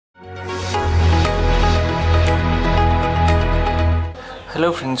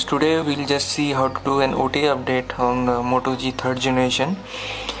Hello friends, today we'll just see how to do an OTA update on the Moto G 3rd generation.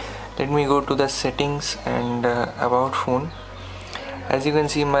 Let me go to the settings and about phone. As you can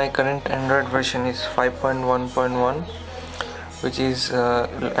see, my current Android version is 5.1.1, which is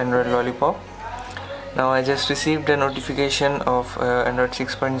Android Lollipop. Now I just received a notification of Android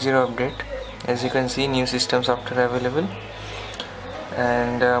 6.0 update. As you can see, new system software available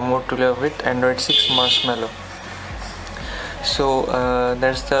and more to love with Android 6 Marshmallow. So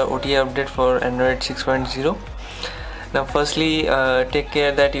that's the OTA update for Android 6.0. Now firstly, take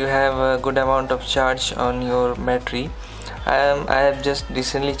care that you have a good amount of charge on your battery. I have just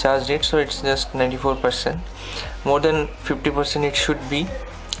recently charged it, so it's just 94%. More than 50% it should be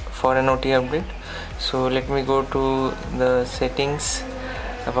for an OTA update. So let me go to the settings,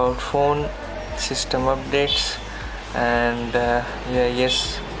 about phone, system updates, and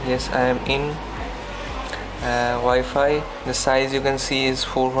yes, I am in. Wi-Fi, the size you can see is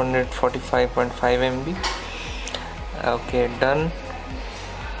 445.5 MB. Okay, done.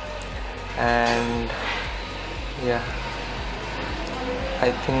 And yeah,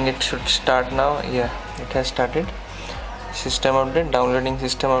 I think it should start now. Yeah, it has started. System update, downloading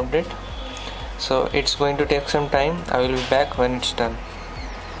system update. So it's going to take some time. I will be back when it's done.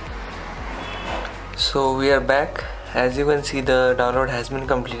 So we are back. As you can see, the download has been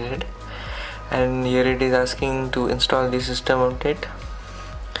completed, and here it is asking to install the system update.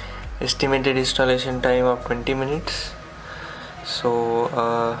 Estimated installation time of 20 minutes. So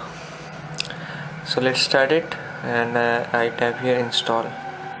let's start it, and I tap here install,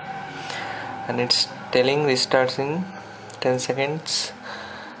 and it's telling restarts in 10 seconds.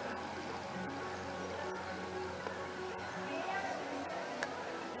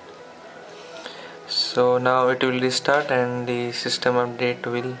 So now it will restart and the system update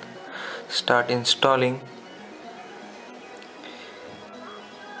will start installing.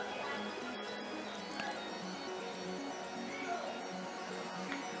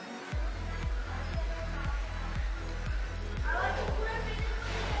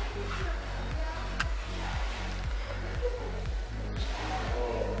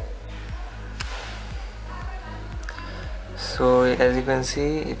 So as you can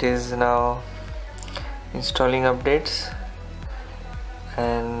see, it is now installing updates,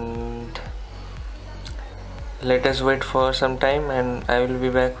 and let us wait for some time, and I will be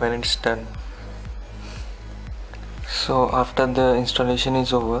back when it's done. So after the installation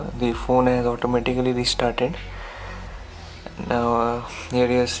is over, the phone has automatically restarted. Now here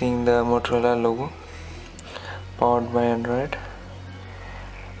you are seeing the Motorola logo, powered by Android,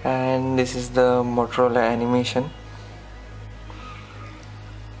 and this is the Motorola animation.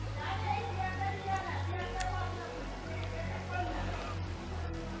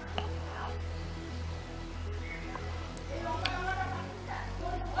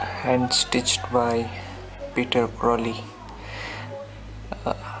 Hand stitched by Peter Crowley.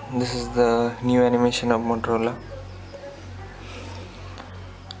 This is the new animation of Motorola.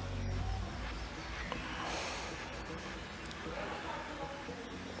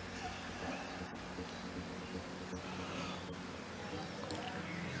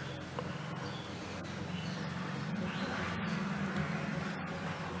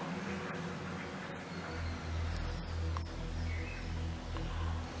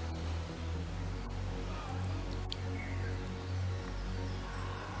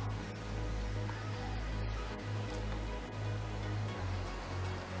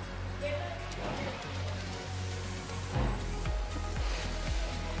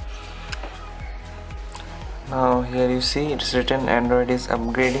 Now here you see it's written Android is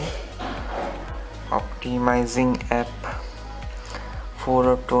upgrading, optimizing app 4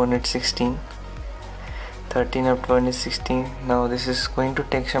 of 216, 13 of 2016. Now this is going to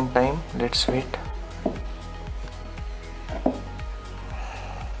take some time. Let's wait.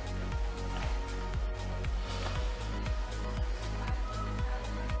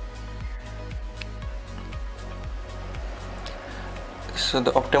 So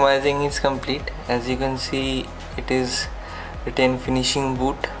the optimizing is complete. As you can see, it is written finishing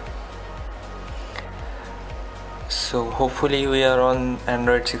boot. So hopefully we are on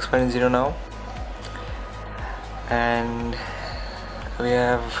Android 6.0 now, and we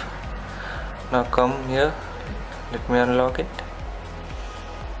have now come here. Let me unlock it.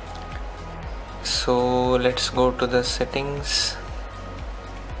 So let's go to the settings,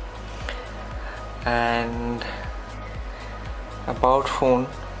 and about phone,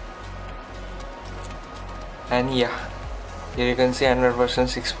 and yeah, here you can see Android version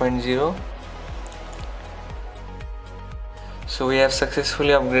 6.0. So we have successfully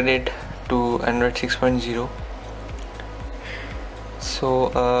upgraded to Android 6.0.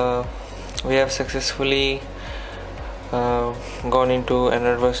 So we have successfully gone into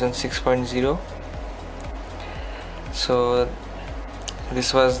Android version 6.0. So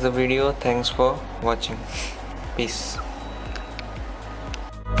this was the video. Thanks for watching. Peace.